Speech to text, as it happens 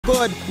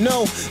God,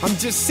 no, I'm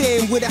just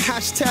saying with a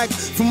hashtag.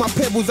 For my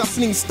pebbles I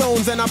fling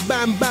stones and I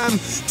bam bam.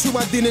 True,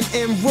 I didn't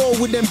enroll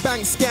with them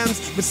bank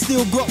scams, but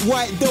still got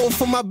white dough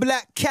for my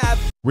black cab.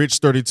 Rich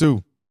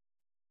 32,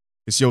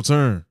 it's your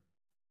turn.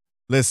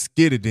 Let's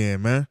get it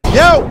then, man.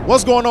 Yo,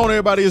 what's going on,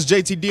 everybody? It's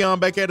JayTDeion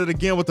back at it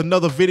again with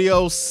another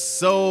video.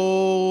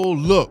 So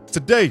look,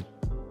 today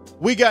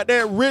we got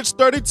that Rich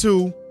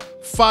 32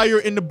 Fire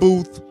in the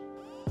Booth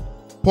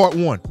part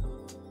 1.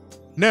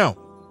 Now,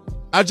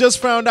 I just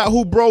found out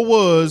who bro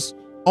was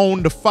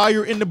on the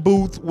Fire in the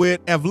Booth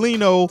with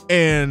Avelino,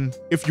 and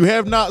if you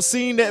have not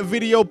seen that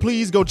video,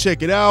 please go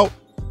check it out.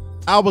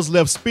 I was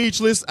left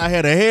speechless. I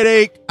had a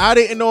headache. I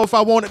didn't know if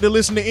I wanted to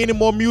listen to any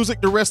more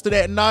music the rest of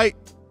that night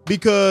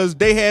because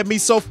they had me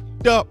so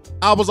f***ed up.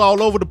 I was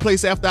all over the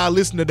place after I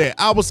listened to that.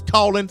 I was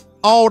calling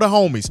all the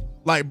homies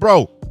like,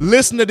 bro,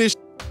 listen to this.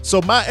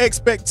 So my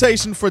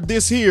expectation for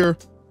this here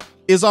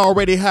is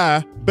already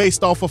high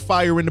based off of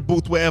Fire in the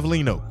Booth with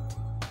Avelino.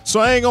 So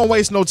I ain't gonna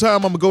waste no time.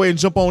 I'm gonna go ahead and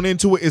jump on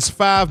into it. It's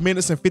 5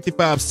 minutes and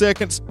 55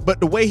 seconds.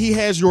 But the way he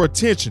has your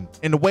attention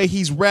and the way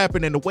he's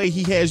rapping and the way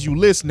he has you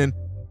listening,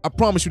 I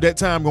promise you that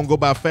time gonna go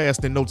by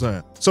fast in no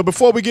time. So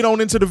before we get on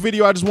into the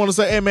video, I just want to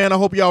say, hey man, I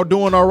hope y'all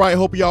doing all right.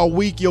 Hope y'all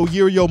week, your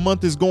year, your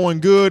month is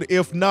going good.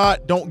 If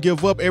not, don't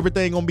give up.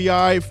 Everything gonna be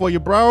all right for you,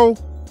 bro.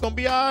 It's gonna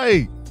be all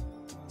right.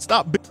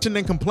 Stop bitching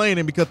and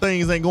complaining because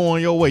things ain't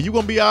going your way. You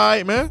gonna be all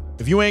right, man.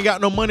 If you ain't got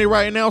no money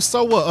right now,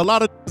 so what? A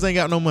lot of niggas ain't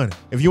got no money.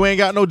 If you ain't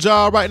got no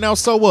job right now,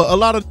 so what? A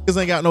lot of niggas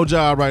ain't got no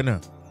job right now.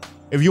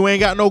 If you ain't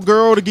got no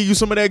girl to give you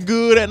some of that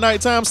good at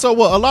nighttime, so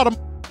what? A lot of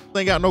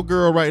ain't got no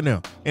girl right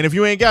now. And if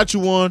you ain't got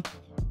you one,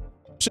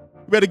 you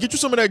better get you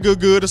some of that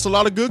good. There's a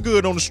lot of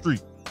good on the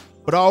street.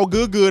 But all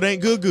good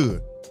ain't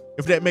good,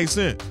 if that makes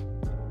sense.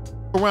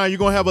 Around, you're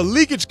gonna have a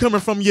leakage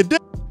coming from your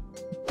dick.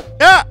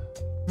 Yeah.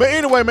 But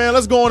anyway, man,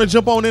 let's go on and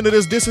jump on into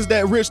this. This is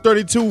that Rich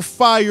 32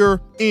 Fire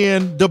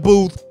in the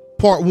Booth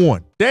part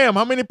 1. Damn,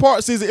 how many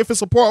parts is it if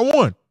it's a part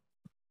 1?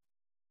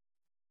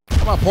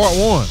 How about part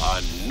 1?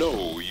 I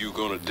know you're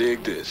gonna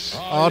dig this.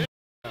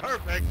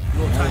 Perfect. You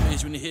know what time it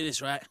is when you hear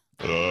this, right?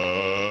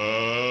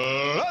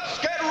 Let's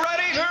get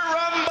ready to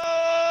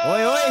rumble!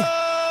 Oi, oi.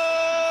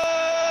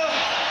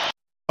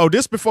 Oh,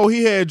 this before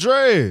he had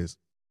dreads.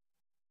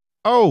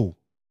 Oh.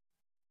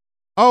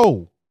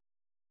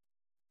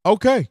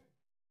 Okay.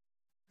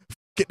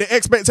 The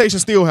expectation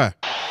still high.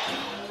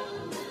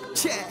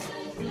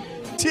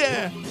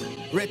 Yeah.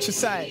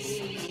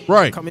 Retrocise.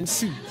 Right. Coming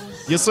soon.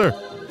 Yes, sir.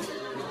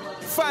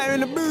 Fire in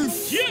the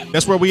Booth. Yeah.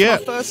 That's where we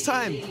at. First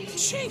time.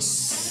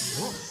 Jeez.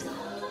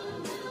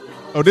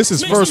 Oh, this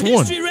is first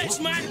one. History, Wretch,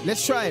 man.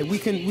 Let's try it. We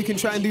can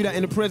try and do that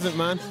in the present,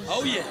 man.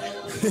 Oh yeah.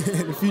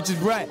 The future's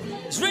bright.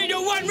 It's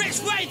Radio 1, Wretch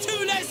Way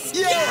 2, let's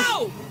Yeah.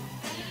 go!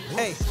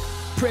 Hey,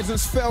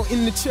 presence felt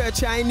in the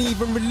church. I ain't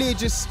even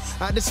religious.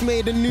 I just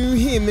made a new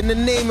hymn in the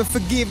name of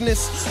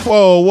forgiveness.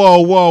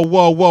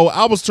 Whoa.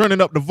 I was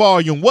turning up the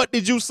volume. What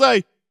did you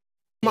say?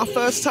 My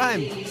first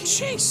time.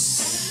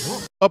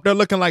 Jeez. Up there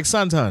looking like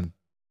Santan.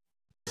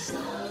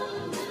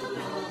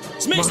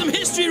 Let's make some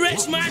history,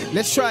 Wretch, man.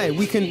 Let's try it.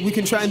 We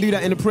can try and do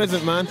that in the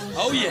present, man.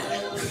 Oh yeah.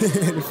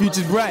 The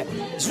future's bright.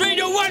 It's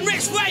Radio 1,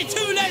 Wretch Way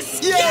 2,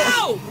 let's Yeah.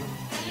 go!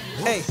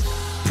 Hey,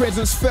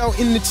 presence felt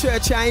in the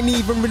church. I ain't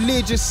even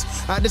religious.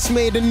 I just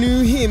made a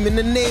new hymn in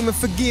the name of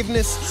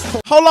forgiveness.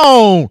 Hold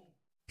on.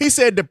 He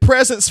said the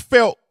presence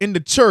felt in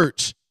the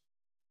church.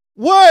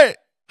 What?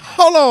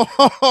 Hold on.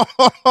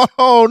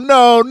 Oh,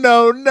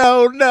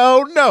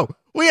 no.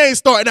 We ain't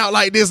starting out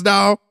like this,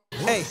 dawg.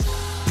 Hey,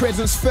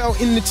 presence felt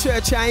in the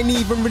church. I ain't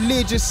even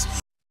religious.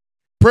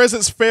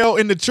 Presence fell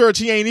in the church.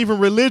 He ain't even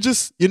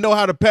religious. You know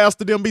how the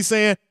pastor them be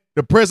saying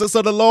the presence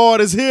of the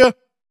Lord is here.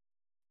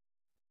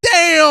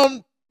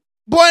 Damn.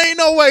 Boy, ain't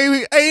no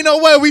way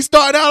we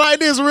starting out like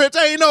this, Rich.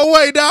 Ain't no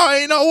way, dawg.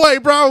 Ain't no way,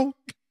 bro.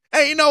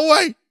 Ain't no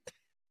way.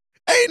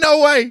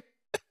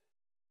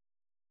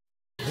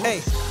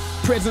 Hey,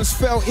 presence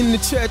felt in the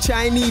church.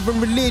 I ain't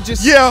even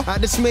religious. Yeah. I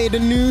just made a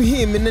new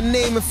hymn in the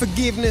name of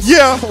forgiveness.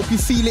 Yeah. Hope you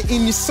feel it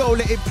in your soul.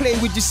 Let it play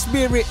with your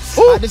spirit.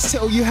 Ooh. I just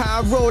tell you how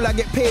I roll. I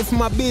get paid for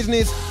my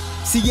business.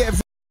 See,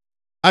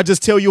 I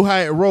just tell you how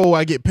it roll.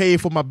 I get paid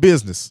for my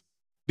business.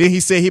 Then he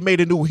said he made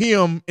a new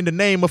hymn in the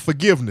name of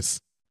forgiveness.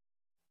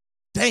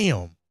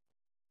 Damn.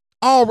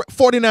 All right,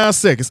 49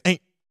 seconds.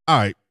 Ain't all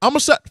right. I'm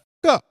gonna shut the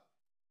fuck up.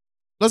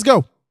 Let's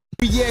go.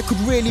 every year could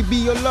really be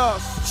your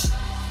last.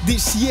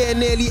 This year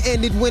nearly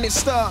ended when it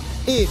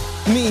started.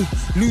 Me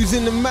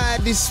losing the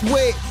maddest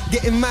weight,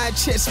 getting mad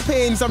chest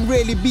pains. I'm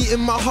really beating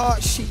my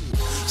heart. Shit.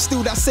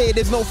 Still, I say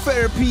there's no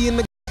therapy in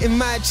the getting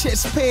mad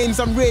chest pains.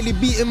 I'm really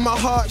beating my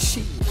heart.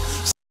 Shit.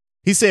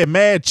 He said,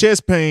 mad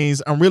chest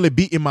pains. I'm really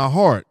beating my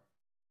heart.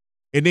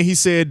 And then he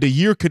said the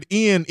year could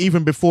end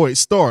even before it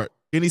start.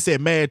 Then he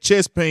said, mad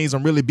chest pains.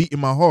 I'm really beating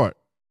my heart.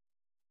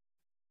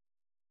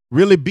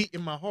 Really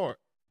beating my heart.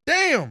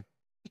 Damn.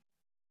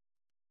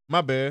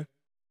 My bad.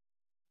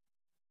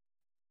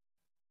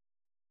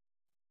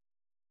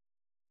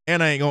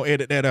 And I ain't gonna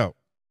edit that out.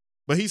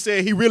 But he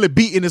said he really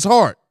beating his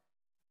heart.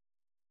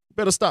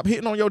 Better stop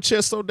hitting on your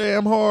chest so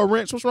damn hard,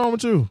 Wretch. What's wrong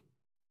with you?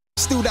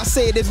 still I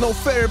say there's no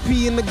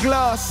therapy in the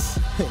glass.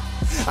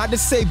 I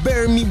just say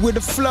bury me with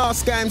a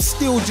flask. I am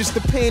still just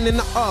a pain in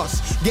the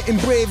arse. Getting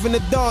brave in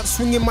the dark,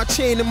 swinging my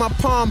chain in my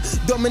palm.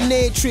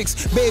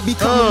 Dominatrix, baby,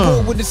 come and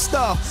roll with a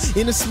star.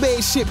 In a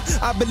spaceship,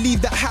 I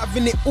believe that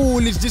having it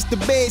all is just the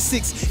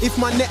basics. If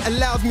my net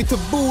allows me to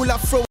bull, I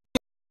throw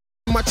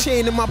my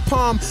chain in my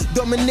palm.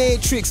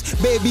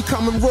 Dominatrix, baby,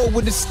 come and roll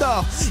with a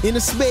star. In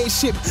a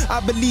spaceship, I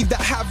believe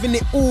that having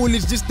it all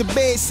is just the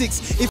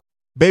basics. If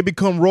baby,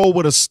 come roll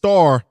with a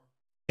star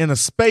in a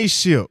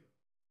spaceship.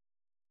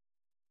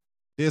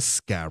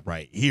 This guy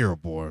right here,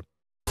 boy.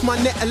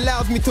 my net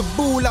allows me to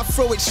bull, I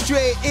throw it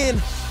straight in.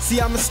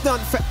 See, I'm a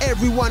stunt for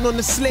everyone on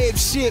the slave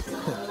ship.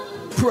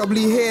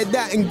 Probably hear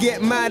that and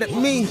get mad at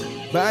me,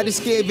 but I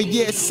just gave a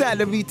year's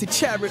salary to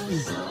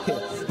charity.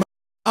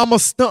 I'm a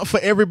stunt for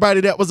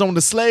everybody that was on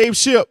the slave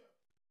ship.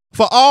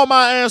 For all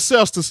my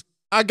ancestors,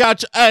 I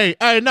got you. Hey,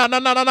 no.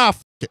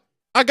 F it.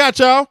 I got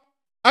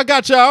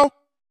y'all.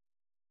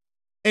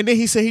 And then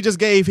he said he just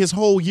gave his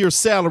whole year's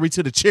salary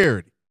to the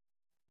charity.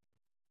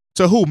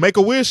 To who?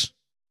 Make-A-Wish?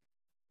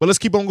 But let's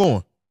keep on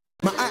going.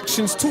 My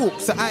actions talk,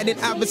 so I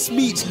didn't have a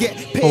speech. Get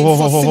paid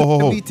for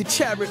syllabary to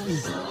charity.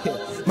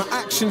 My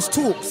actions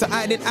talk, so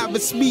I didn't have a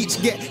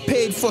speech. Get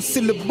paid for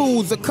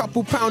syllables, a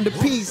couple pound a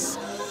piece.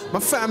 My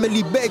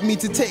family begged me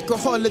to take a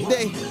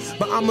holiday,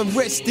 but I'ma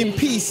rest in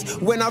peace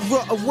when I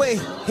rot away.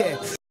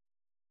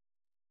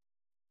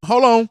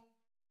 Hold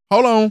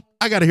on.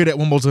 I gotta hear that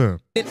one more time.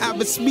 Didn't have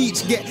a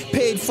speech, get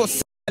paid for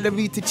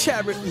salary to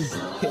charity.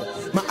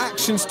 My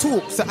actions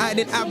talk, so I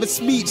didn't have a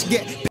speech.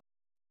 Get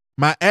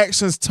my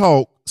actions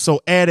talk,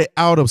 so add it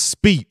out of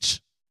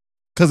speech,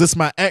 cause it's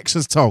my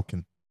actions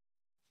talking.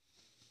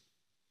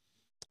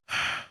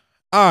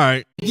 All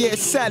right. Yeah,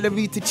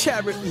 salary to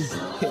charity.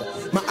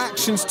 My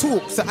actions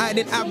talk, so I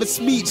didn't have a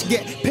speech.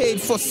 Get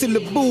paid for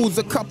syllables,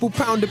 a couple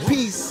pound a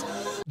piece.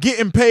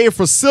 Getting paid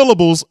for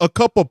syllables, a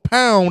couple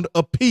pound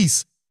a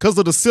piece, cause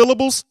of the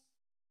syllables.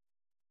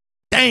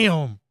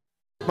 Damn.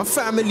 My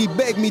family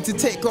begged me to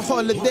take a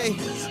holiday,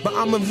 but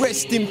I'ma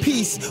rest in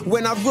peace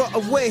when I rot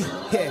away.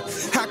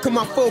 How can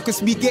my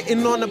focus be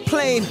getting on a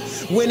plane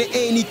when it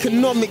ain't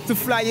economic to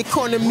fly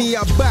economy?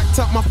 I backed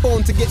up my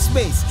phone to get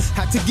space,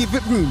 had to give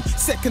it room.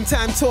 Second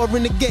time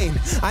touring again,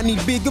 I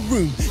need bigger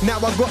room. Now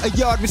I got a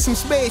yard with some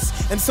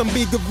space and some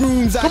bigger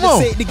rooms. I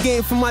just ate the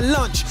game for my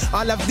lunch,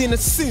 I'll have dinner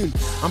soon.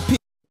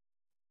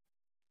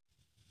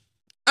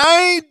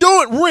 I ain't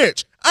doing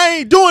Rich. I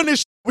ain't doing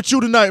this with you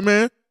tonight,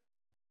 man.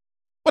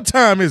 What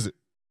time is it?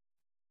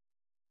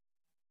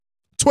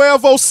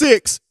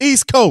 12:06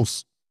 East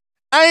Coast.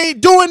 I ain't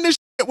doing this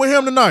with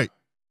him tonight.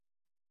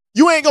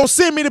 You ain't gonna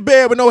send me to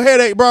bed with no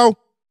headache, bro.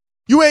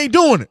 You ain't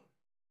doing it.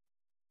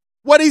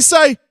 What'd he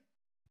say?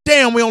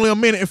 Damn, we only a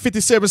minute and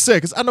 57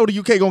 seconds. I know the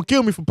UK gonna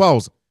kill me for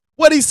pausing.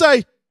 What'd he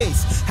say?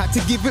 Had to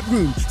give it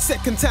room.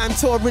 Second time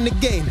touring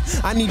again.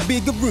 I need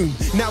bigger room.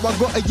 Now I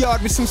got a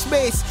yard with some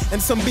space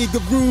and some bigger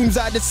rooms.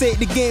 I just ate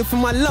the game for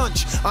my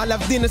lunch. I'll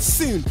have dinner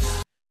soon.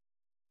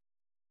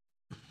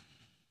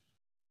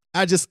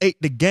 I just ate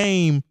the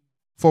game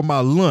for my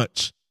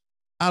lunch.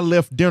 I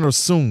left dinner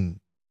soon.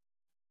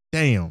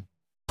 Damn.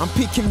 I'm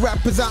picking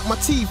rappers out my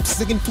teeth,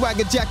 sticking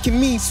swagger jacking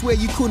me. Swear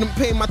you couldn't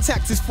pay my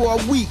taxes for a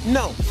week.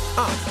 No,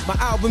 my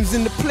album's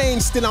in the plane,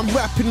 still I'm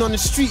rapping on the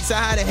streets.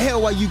 How the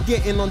hell are you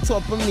getting on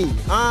top of me,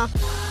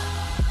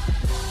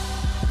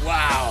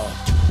 Wow.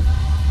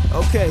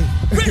 Okay.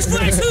 Rich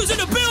Flex, who's in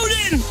the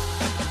building?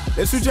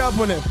 Let's switch up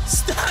on him.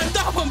 Stand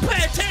up and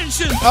pay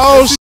attention.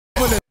 Oh,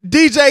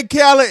 DJ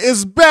Khaled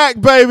is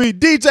back, baby.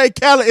 DJ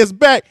Khaled is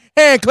back.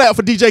 Hand clap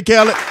for DJ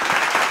Khaled.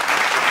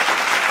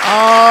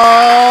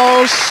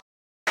 Oh,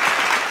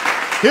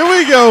 here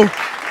we go.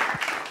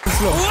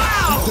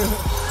 Wow.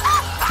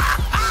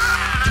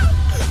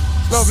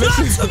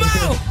 Shut him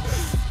out.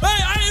 Hey,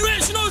 I ain't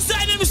Rich, no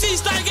side MC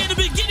start getting a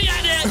bit giddy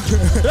out there.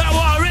 That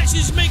wow, Rich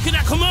is making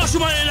that commercial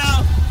money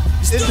now.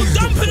 Still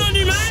dumping on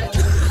you, man.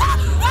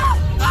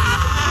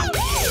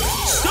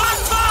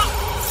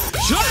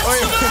 Shut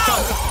him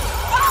out.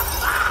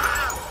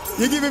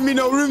 You're giving me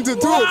no room to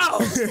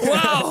talk.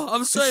 Wow.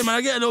 I'm sorry, man.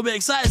 I get a little bit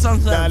excited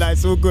sometimes. Nah,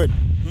 it's all good.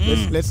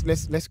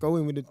 Let's go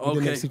in with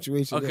the next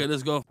situation. Okay,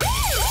 let's go.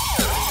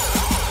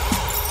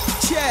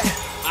 Yeah.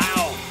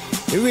 Ow.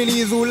 It really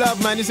is all love,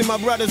 man. This is my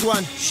brother's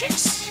one.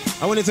 Shits.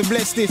 I wanted to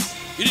bless this.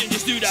 You didn't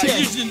just do that. Yeah.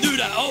 You just didn't do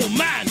that. Oh,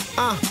 man.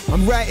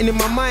 I'm writing in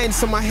my mind,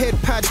 so my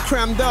head pad's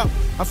crammed up.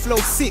 I flow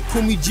sick,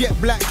 call me jet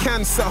black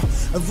cancer.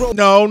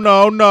 No.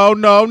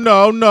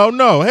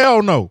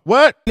 Hell no.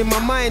 What? In my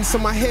mind, so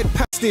my head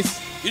pad's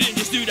this. You didn't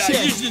just do that.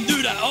 Yeah. You just didn't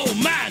do that. Oh,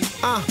 man.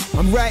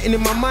 I'm writing in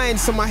my mind,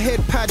 so my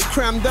head pad's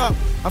crammed up.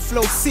 I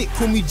flow sick,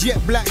 call me jet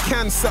black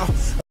cancer.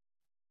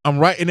 I'm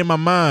writing in my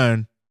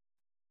mind,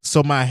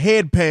 so my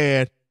head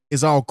pad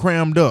is all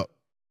crammed up.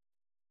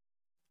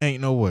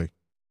 Ain't no way.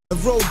 A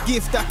road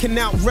gift, I can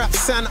out-rap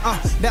Santa.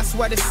 That's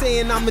why they're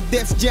saying I'm a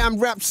Def Jam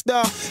rap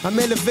star. I'm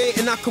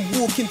elevating, I can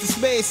walk into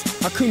space.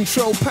 I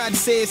control pad,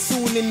 say it's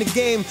all in the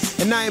game.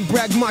 And I ain't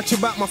brag much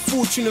about my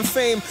fortune and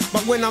fame.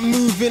 But when I'm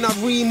moving, I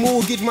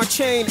remortgage my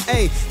chain.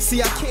 Ay,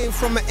 see, I came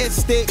from an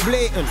estate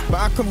blatant,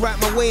 but I can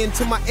write my way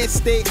into my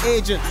estate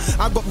agent.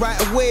 I got right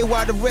away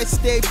while the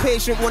rest stay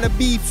patient. Wanna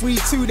be free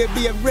too, there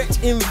be a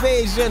Wretch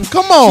invasion.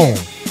 Come on. Yeah,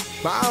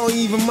 but I don't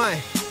even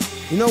mind.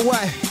 You know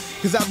why?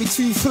 Cause I be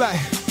too fly.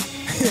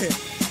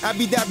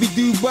 Abby Dabby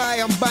Dubai,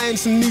 I'm buying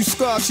some new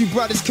scarves you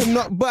brothers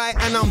cannot buy,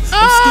 and I'm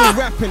still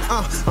rapping,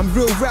 I'm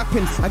real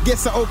rapping. I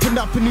guess I opened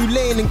up a new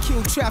lane and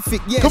killed traffic,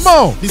 yes. Come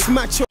on. This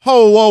macho.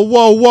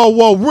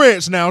 Whoa,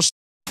 Wretch now.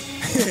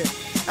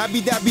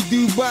 Abby Dabby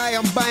Dubai,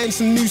 I'm buying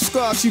some new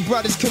scarves you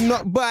brothers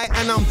cannot buy,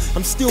 and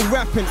I'm still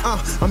rapping,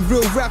 I'm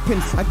real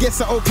rapping. I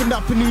guess I opened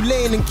up a new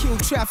lane and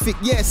killed traffic,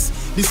 yes.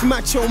 This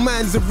macho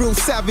man's a real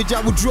savage, I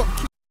will drop.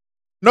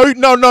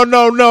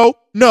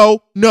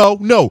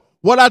 No.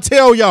 What I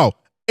tell y'all,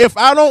 if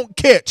I don't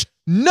catch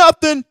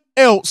nothing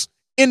else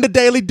in the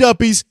Daily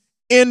Duppies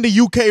in the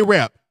UK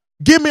rap,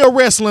 give me a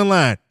wrestling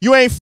line. You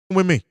ain't f***ing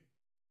with me.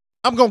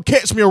 I'm going to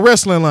catch me a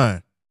wrestling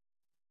line.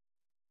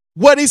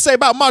 What'd he say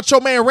about Macho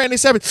Man Randy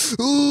Savage?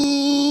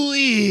 Ooh,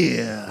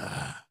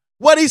 yeah.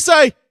 What'd he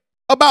say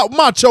about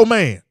Macho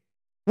Man?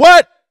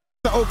 What?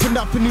 I opened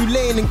up a new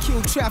lane and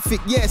killed traffic,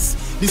 yes.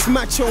 This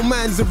macho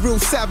man's a real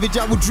savage.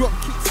 I will drop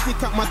kicks,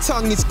 stick out my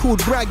tongue, it's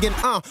called bragging,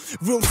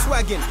 real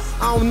swagging.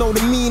 I don't know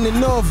the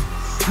meaning of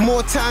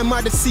more time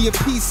I'd see a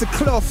piece of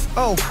cloth.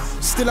 Oh,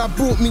 still I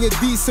bought me a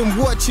decent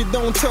watch. You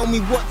don't tell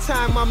me what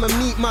time I'ma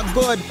meet my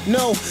God.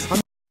 No,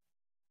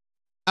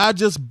 I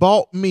just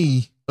bought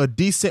me a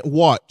decent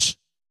watch.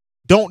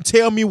 Don't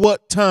tell me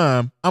what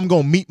time I'm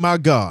gonna meet my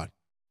God.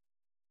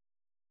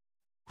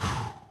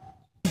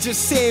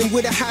 just saying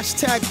with a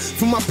hashtag.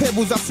 For my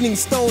pebbles I fling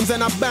stones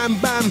and I bam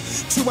bam.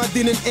 True I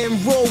didn't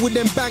enroll with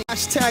them bang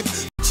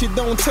hashtag. You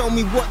don't tell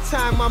me what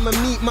time I'ma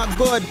meet my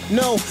God.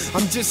 No,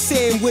 I'm just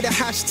saying with a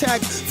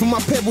hashtag. For my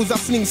pebbles I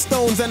fling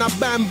stones and I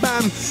bam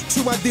bam.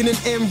 True I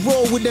didn't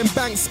enroll with them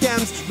bank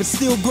scams, but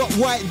still got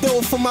white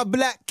dough for my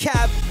black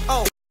cab.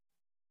 Oh,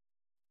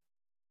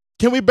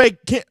 can we bake?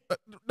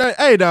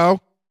 Hey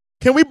dawg,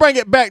 can we bring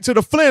it back to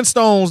the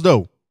Flintstones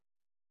though?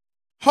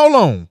 Hold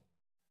on.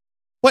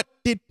 What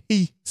did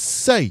he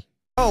say?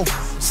 Oh,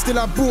 still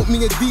I bought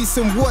me a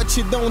decent watch.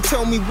 You don't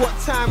tell me what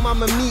time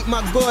I'ma meet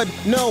my God.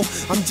 No,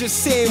 I'm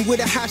just saying with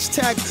a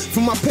hashtag. For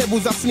my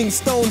pebbles I fling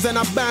stones and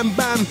I bam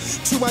bam.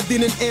 True I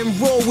didn't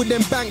enroll with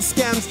them bank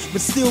scams,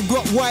 but still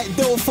got white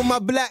dough for my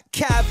black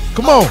cab.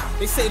 Come on.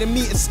 They say the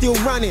meter's still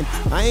running.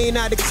 I ain't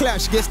had a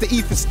clash, guess the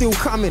ether's still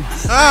coming.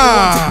 I ain't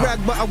want to brag,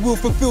 but I will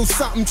fulfill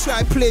something.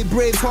 Try play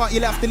Braveheart,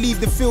 you'll have to leave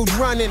the field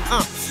running.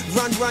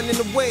 Running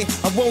away,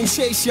 I won't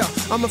chase ya.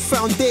 I'm a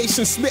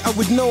foundation splitter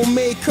with no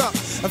makeup.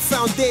 A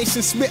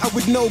foundation splitter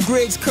with no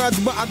grades cards,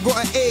 but I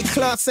got an A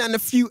class and a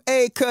few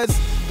acres.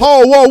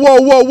 Whoa.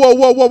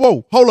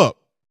 Hold up.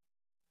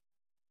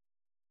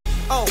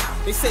 Oh,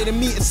 they say the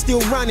meter's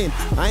still running.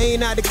 I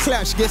ain't had a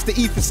clash, guess the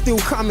ether's still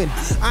coming.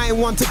 I ain't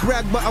want to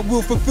brag, but I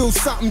will fulfill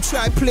something.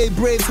 Try play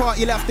Braveheart,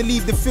 you'll have to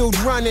leave the field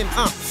running.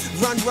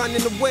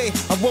 Running away,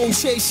 I won't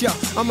chase ya.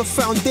 I'm a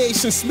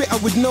foundation splitter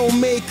with no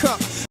makeup.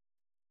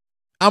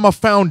 I'm a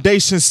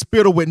foundation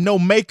spitter with no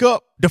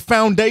makeup. The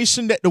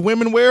foundation that the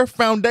women wear,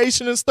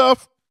 foundation and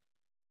stuff.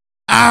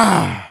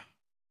 A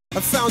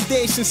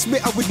foundation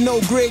splitter with no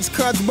grades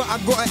cards, but I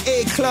got an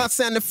A class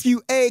and a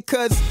few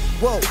acres.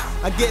 Whoa,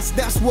 I guess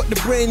that's what the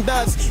brain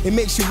does. It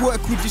makes you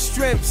work with your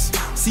strengths.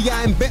 See,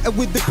 I am better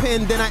with the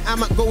pen than I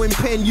am at going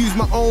pen. Use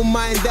my own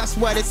mind, that's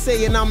why they're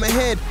saying I'm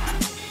ahead.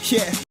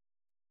 Yeah.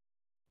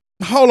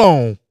 Hold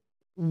on.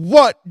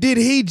 What did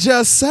he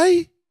just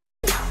say?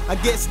 I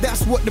guess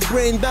that's what the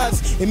brain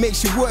does. It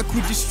makes you work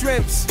with your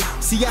strengths.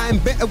 See, I am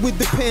better with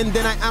the pen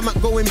than I am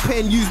at going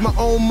pen. Use my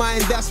own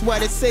mind, that's why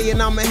they're saying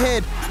I'm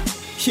ahead.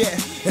 Yeah,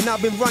 and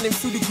I've been running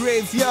through the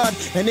graveyard.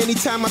 And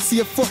anytime I see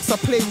a fox, I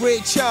play Ray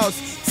Charles.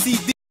 See,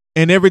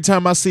 and every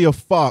time I see a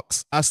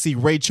fox, I see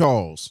Ray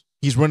Charles.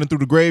 He's running through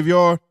the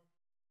graveyard.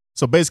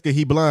 So basically,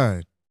 he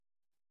blind.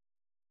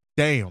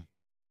 Damn.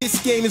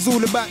 This game is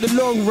all about the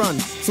long run.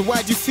 So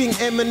why'd you think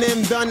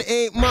Eminem done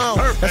 8 Mile?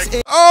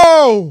 That's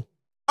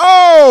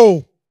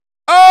hold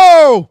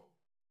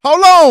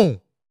on.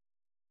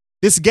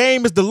 This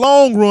game is the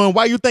long run.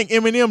 Why you think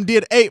Eminem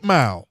did 8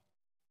 Mile?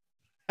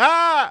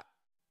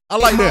 I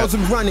like that.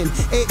 I'm running,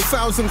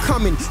 8,000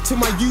 coming to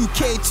my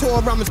UK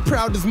tour. I'm as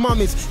proud as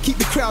mummies. Keep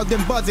the crowd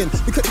them buzzing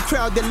because the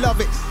crowd they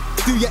love it.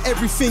 Do you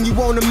everything, you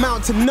won't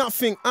amount to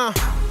nothing.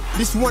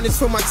 This one is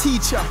for my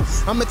teacher.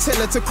 I'ma tell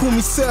her to call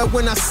me sir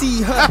when I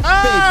see her.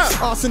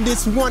 Babe, asking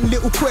this one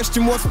little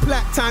question: what's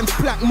plaque times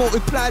plaque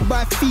multiplied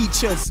by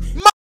features?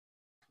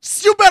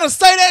 You better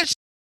say that shit.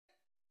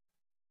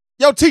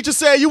 Your teacher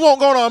said you won't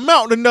go to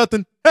amount to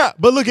nothing. But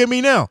look at me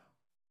now.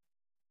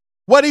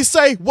 What'd he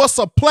say? What's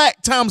a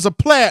plaque times a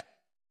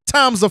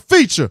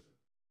feature?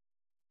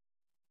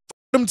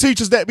 Them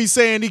teachers that be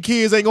saying these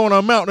kids ain't gonna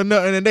amount to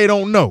nothing and they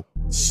don't know.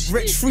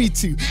 Wretch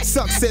 3-2,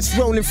 success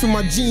rolling through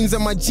my jeans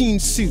and my jean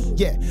suit.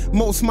 Yeah,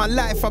 most of my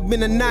life I've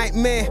been a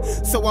nightmare,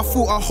 so I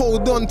thought I'd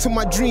hold on to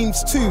my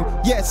dreams too.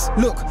 Yes,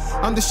 look,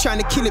 I'm just trying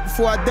to kill it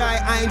before I die.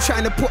 I ain't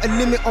trying to put a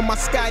limit on my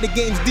sky. The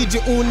game's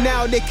digital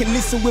now, they can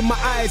listen with my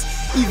eyes.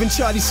 Even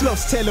Charlie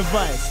Sloth's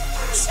televised.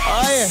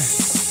 Oh yeah,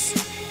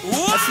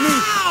 Wow! that's me.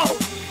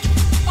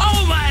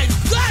 Oh my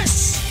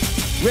gosh!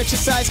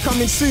 Retrocise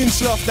coming soon,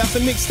 Sloth, that's a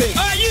mixtape.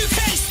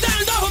 UK,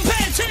 stand up and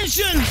pay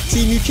attention!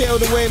 Team UK all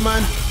the way,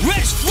 man.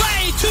 Wretch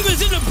Fly, Tubers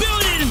in the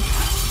building!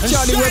 And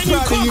Charlie, we're shiny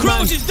proud of you, man.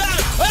 cockroaches down.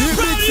 Do I'm it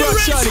proud big of for you, us,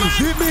 Wretch Charlie. Fly.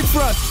 Do it big for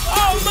us.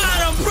 Oh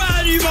man, I'm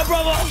proud of you, my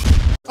brother.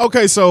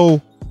 Okay, so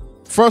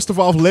first of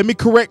all, let me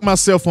correct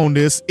myself on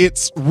this.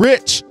 It's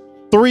Rich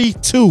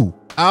 3-2.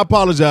 I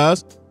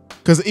apologize,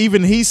 because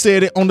even he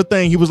said it on the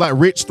thing. He was like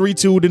Rich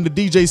 3-2, then the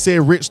DJ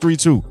said Rich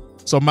 3-2.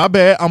 So my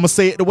bad, I'm gonna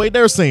say it the way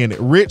they're saying it,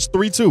 Rich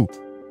 3-2.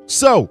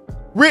 So,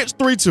 Rich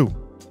 3-2.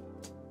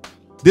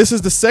 This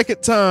is the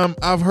second time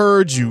I've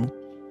heard you.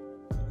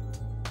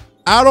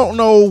 I don't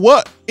know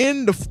what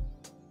in the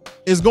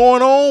is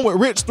going on with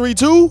Rich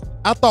 3-2.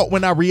 I thought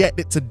when I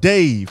reacted to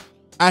Dave,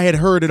 I had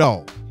heard it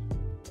all.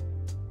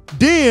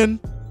 Then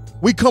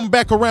we come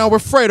back around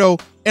with Fredo,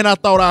 and I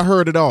thought I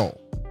heard it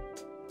all.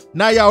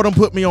 Now y'all done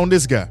put me on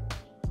this guy.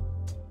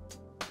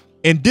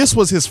 And this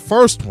was his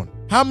first one.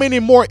 How many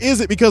more is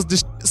it? Because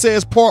this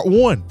says part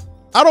 1.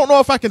 I don't know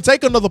if I can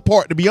take another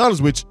part, to be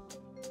honest with you.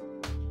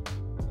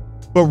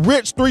 But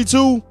Rich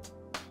 3-2,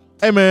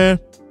 hey man,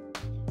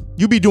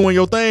 you be doing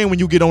your thing when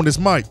you get on this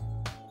mic.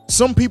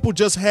 Some people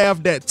just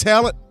have that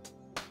talent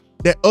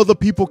that other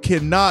people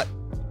cannot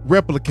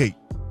replicate,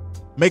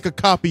 make a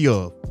copy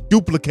of,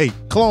 duplicate,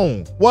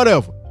 clone,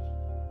 whatever.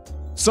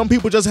 Some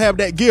people just have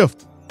that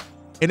gift,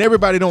 and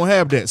everybody don't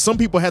have that. Some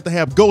people have to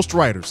have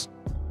ghostwriters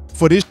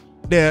for this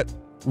that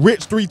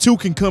Rich 3-2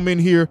 can come in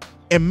here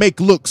and make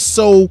look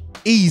so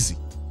easy.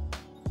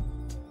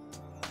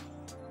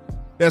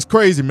 That's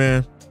crazy,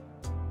 man.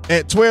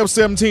 At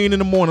 12:17 in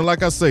the morning,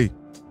 like I say,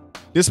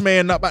 this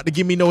man not about to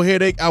give me no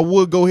headache. I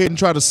would go ahead and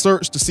try to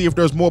search to see if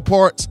there's more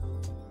parts,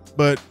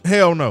 but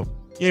hell no.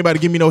 You ain't about to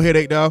give me no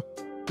headache, dog.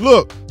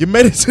 Look, you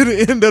made it to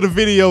the end of the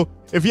video.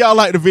 If y'all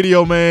like the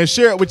video, man,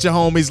 share it with your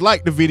homies,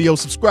 like the video,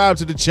 subscribe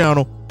to the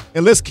channel,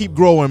 and let's keep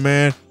growing,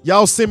 man.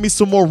 Y'all send me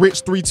some more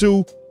Rich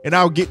 3-2, and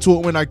I'll get to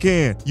it when I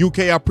can.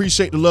 UK, I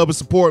appreciate the love and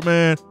support,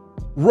 man.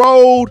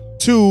 Road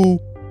to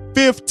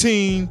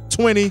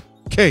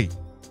 15-20K.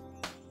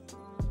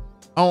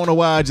 I don't know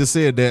why I just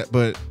said that,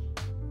 but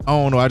I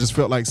don't know. I just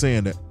felt like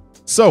saying that.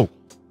 So,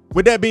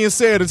 with that being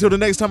said, until the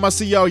next time I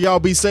see y'all, y'all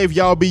be safe.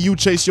 Y'all be you.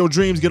 Chase your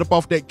dreams. Get up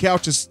off that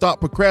couch and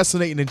stop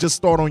procrastinating and just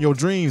start on your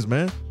dreams,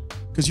 man.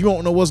 Because you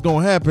don't know what's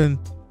going to happen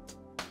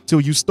till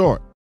you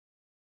start.